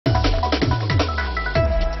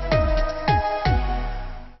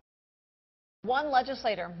One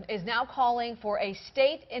legislator is now calling for a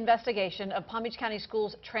state investigation of Palm Beach County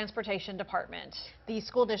Schools' transportation department. The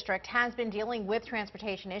school district has been dealing with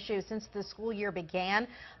transportation issues since the school year began.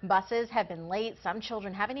 Buses have been late. Some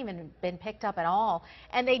children haven't even been picked up at all,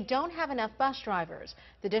 and they don't have enough bus drivers.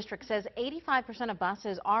 The district says 85% of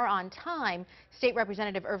buses are on time. State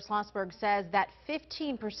Representative Solsberg says that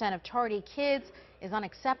 15% of tardy kids is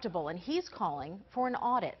unacceptable, and he's calling for an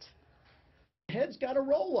audit. Head's got to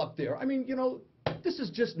roll up there. I mean, you know, this is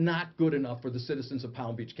just not good enough for the citizens of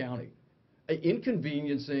Palm Beach County.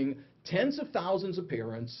 Inconveniencing tens of thousands of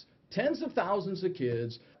parents, tens of thousands of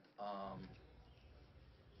kids.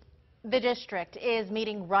 The district is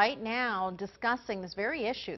meeting right now discussing this very issue.